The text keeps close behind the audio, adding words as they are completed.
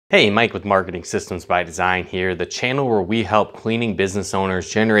Hey, Mike with Marketing Systems by Design here, the channel where we help cleaning business owners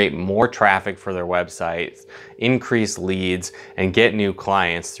generate more traffic for their websites, increase leads, and get new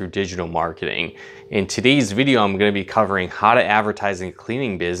clients through digital marketing. In today's video, I'm going to be covering how to advertise a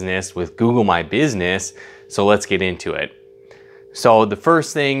cleaning business with Google My Business, so let's get into it. So the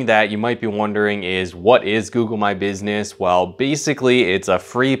first thing that you might be wondering is, what is Google My Business? Well, basically it's a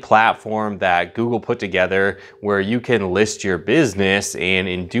free platform that Google put together where you can list your business, and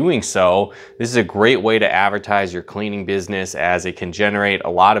in doing so, this is a great way to advertise your cleaning business as it can generate a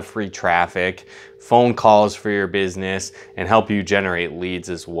lot of free traffic, phone calls for your business, and help you generate leads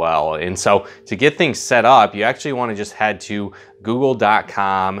as well. And so to get things set up, you actually want to just head to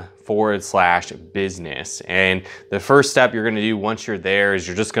google.com/business. And the first step you're going to do once you're there is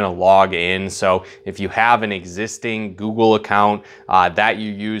you're just going to log in. So if you have an existing Google account that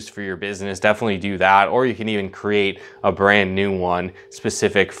you use for your business, definitely do that. Or you can even create a brand new one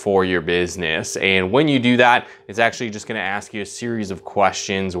specific for your business. And when you do that, it's actually just going to ask you a series of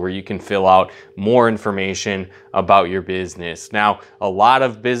questions where you can fill out more information about your business. Now, a lot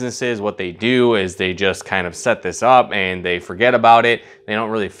of businesses, what they do is they just kind of set this up and they forget about it. They don't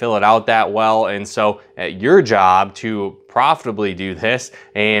really fill it out that well. And so your job to profitably do this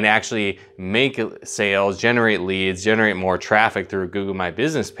and actually make sales, generate leads, generate more traffic through a Google My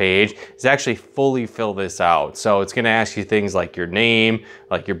Business page is actually fully fill this out. So it's going to ask you things like your name,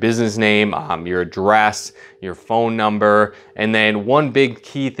 like your business name, your address, your phone number, and then one big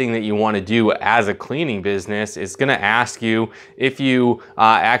key thing that you want to do as a cleaning business is going to ask you if you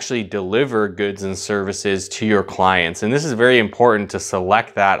actually deliver goods and services to your clients. And this is very important to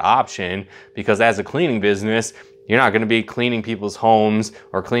select that option, because as a cleaning business, you're not going to be cleaning people's homes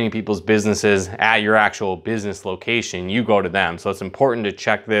or cleaning people's businesses at your actual business location. You go to them. So it's important to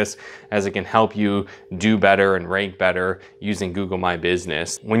check this, as it can help you do better and rank better using Google My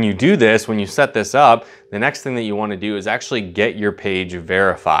Business. When you do this, when you set this up, the next thing that you want to do is actually get your page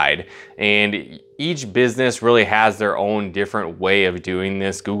verified. And each business really has their own different way of doing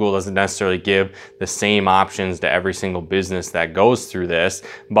this. Google doesn't necessarily give the same options to every single business that goes through this,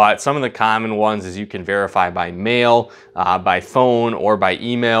 but some of the common ones is you can verify by mail, by phone, or by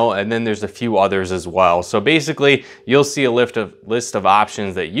email, and then there's a few others as well. So basically, you'll see a list of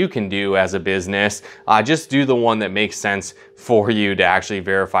options that you can do as a business. Just do the one that makes sense for you to actually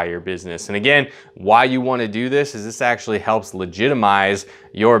verify your business. And again, why you want to do this is this actually helps legitimize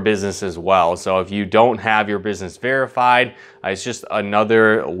your business as well. So if you don't have your business verified, it's just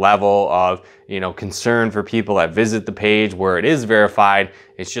another level of concern for people that visit the page. Where it is verified,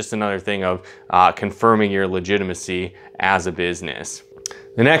 it's just another thing of confirming your legitimacy as a business.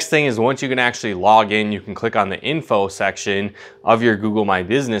 The next thing is, once you can actually log in, you can click on the info section of your Google My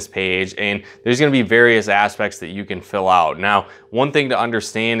Business page, and there's going to be various aspects that you can fill out. Now, one thing to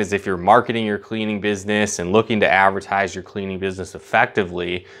understand is if you're marketing your cleaning business and looking to advertise your cleaning business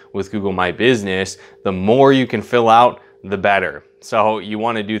effectively with Google My Business, the more you can fill out, the better. So you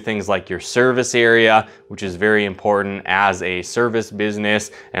want to do things like your service area, which is very important as a service business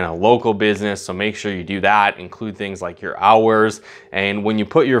and a local business. So make sure you do that. Include things like your hours. And when you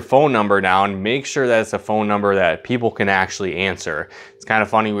put your phone number down, make sure that it's a phone number that people can actually answer. It's kind of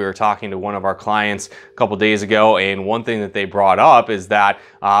funny, we were talking to one of our clients a couple days ago, and one thing that they brought up is that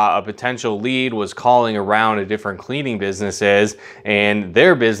a potential lead was calling around to different cleaning businesses, and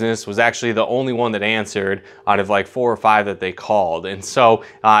their business was actually the only one that answered out of like 4 or 5 that they called. And so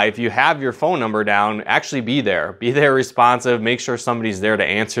if you have your phone number down, actually be there responsive, make sure somebody's there to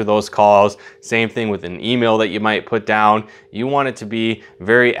answer those calls. Same thing with an email that you might put down. You want it to be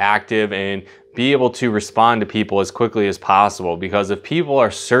very active and be able to respond to people as quickly as possible, because if people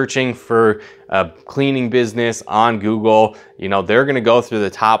are searching for a cleaning business on Google, they're going to go through the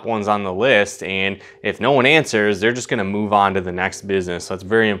top ones on the list, and if no one answers, they're just going to move on to the next business. So it's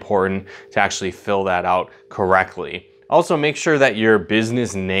very important to actually fill that out correctly. Also, make sure that your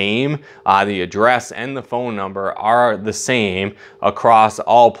business name, the address, and the phone number are the same across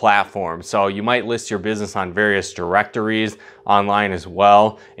all platforms. So you might list your business on various directories online as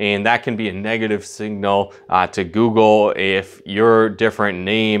well, and that can be a negative signal to Google if your different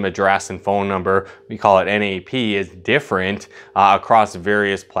name, address, and phone number, we call it NAP, is different across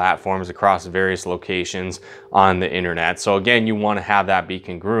various platforms, across various locations on the internet. So again, you want to have that be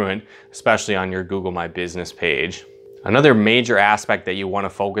congruent, especially on your Google My Business page. Another major aspect that you want to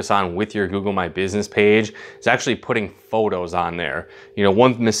focus on with your Google My Business page is actually putting photos on there. You know,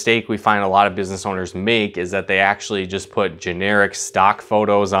 one mistake we find a lot of business owners make is that they actually just put generic stock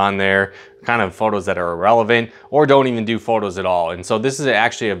photos on there, kind of photos that are irrelevant, or don't even do photos at all. And so this is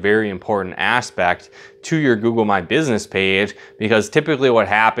actually a very important aspect to your Google My Business page, because typically what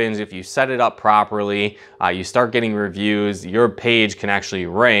happens if you set it up properly, you start getting reviews, your page can actually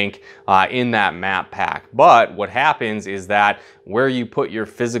rank in that map pack. But what happens is that where you put your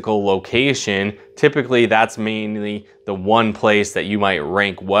physical location, typically that's mainly the one place that you might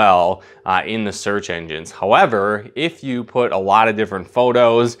rank well in the search engines. However, if you put a lot of different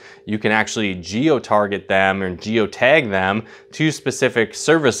photos, you can actually geo-target them or geotag them to specific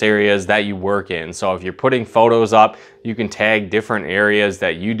service areas that you work in. So if you're putting photos up, you can tag different areas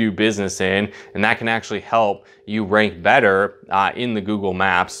that you do business in, and that can actually help you rank better in the Google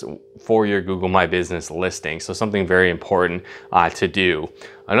Maps for your Google My Business listing. So something very important to do.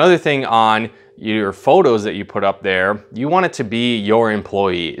 Another thing on your photos that you put up there, you want it to be your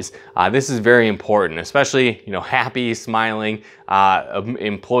employees. This is very important, especially, you know, happy, smiling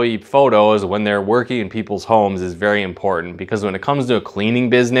employee photos when they're working in people's homes is very important, because when it comes to a cleaning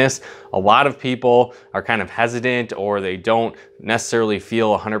business, a lot of people are kind of hesitant, or they don't necessarily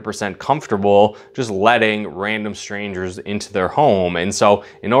feel 100% comfortable just letting random strangers into their home. And so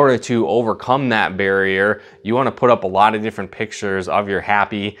in order to overcome that barrier, you want to put up a lot of different pictures of your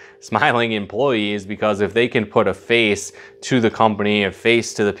happy, smiling employees, because if they can put a face to the company, a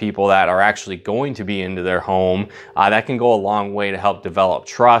face to the people that are actually going to be into their home, that can go a long way to help develop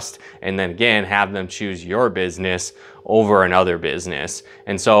trust, and then again have them choose your business over another business.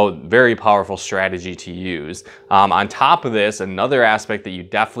 And so very powerful strategy to use. On top of this, another aspect that you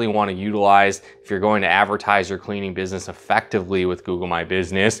definitely want to utilize if you're going to advertise your cleaning business effectively with Google My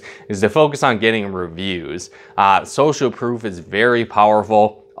Business is to focus on getting reviews. Social proof is very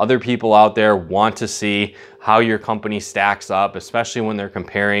powerful. Other people out there want to see how your company stacks up, especially when they're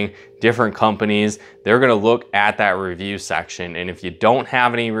comparing different companies. They're going to look at that review section. And if you don't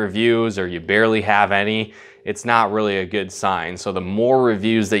have any reviews, or you barely have any, it's not really a good sign. So the more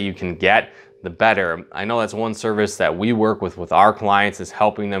reviews that you can get, the better. I know that's one service that we work with our clients, is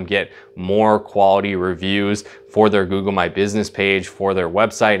helping them get more quality reviews for their Google My Business page, for their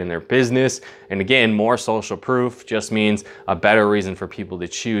website and their business. And again, more social proof just means a better reason for people to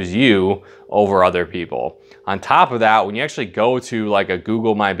choose you over other people. On top of that, when you actually go to like a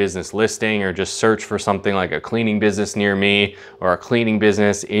Google My Business listing, or just search for something like a cleaning business near me or a cleaning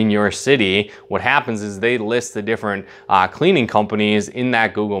business in your city, what happens is they list the different cleaning companies in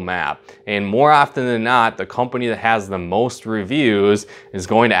that Google map. And more often than not, the company that has the most reviews is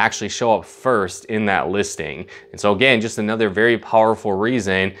going to actually show up first in that listing. And so again, just another very powerful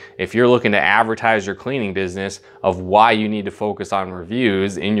reason, if you're looking to advertise your cleaning business, of why you need to focus on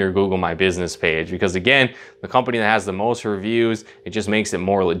reviews in your Google My Business page. Because again, the company that has the most reviews, it just makes it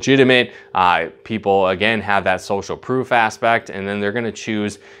more legitimate. People again have that social proof aspect, and then they're going to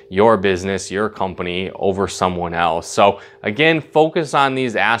choose your business, your company over someone else. So again, focus on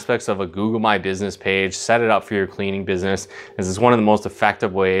these aspects of a Google My Business page. Set it up for your cleaning business. This is one of the most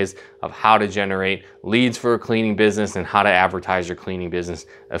effective ways of how to generate leads for a cleaning business and how to advertise your cleaning business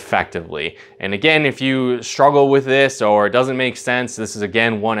effectively. And again, if you struggle with this or it doesn't make sense, this is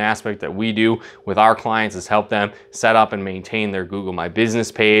again one aspect that we do with our clients, is help them set up and maintain their Google My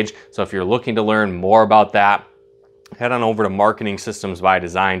Business page. So if you're looking to learn more about that, head on over to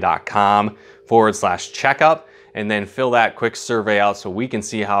marketingsystemsbydesign.com/checkup, and then fill that quick survey out so we can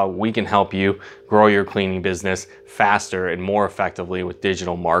see how we can help you grow your cleaning business faster and more effectively with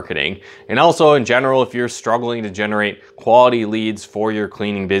digital marketing. And also in general, if you're struggling to generate quality leads for your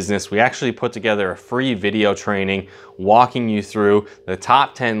cleaning business, we actually put together a free video training walking you through the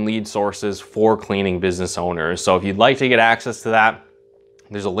top 10 lead sources for cleaning business owners. So if you'd like to get access to that,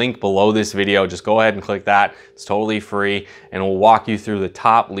 there's a link below this video. Just go ahead and click that. It's totally free, and we'll walk you through the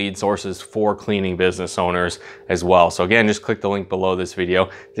top lead sources for cleaning business owners as well. So again, just click the link below this video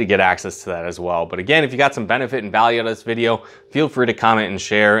to get access to that as well. But again, if you got some benefit and value out of this video, feel free to comment and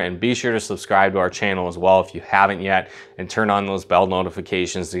share, and be sure to subscribe to our channel as well if you haven't yet, and turn on those bell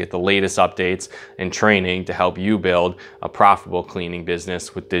notifications to get the latest updates and training to help you build a profitable cleaning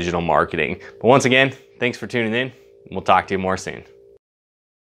business with digital marketing. But once again, thanks for tuning in. We'll talk to you more soon.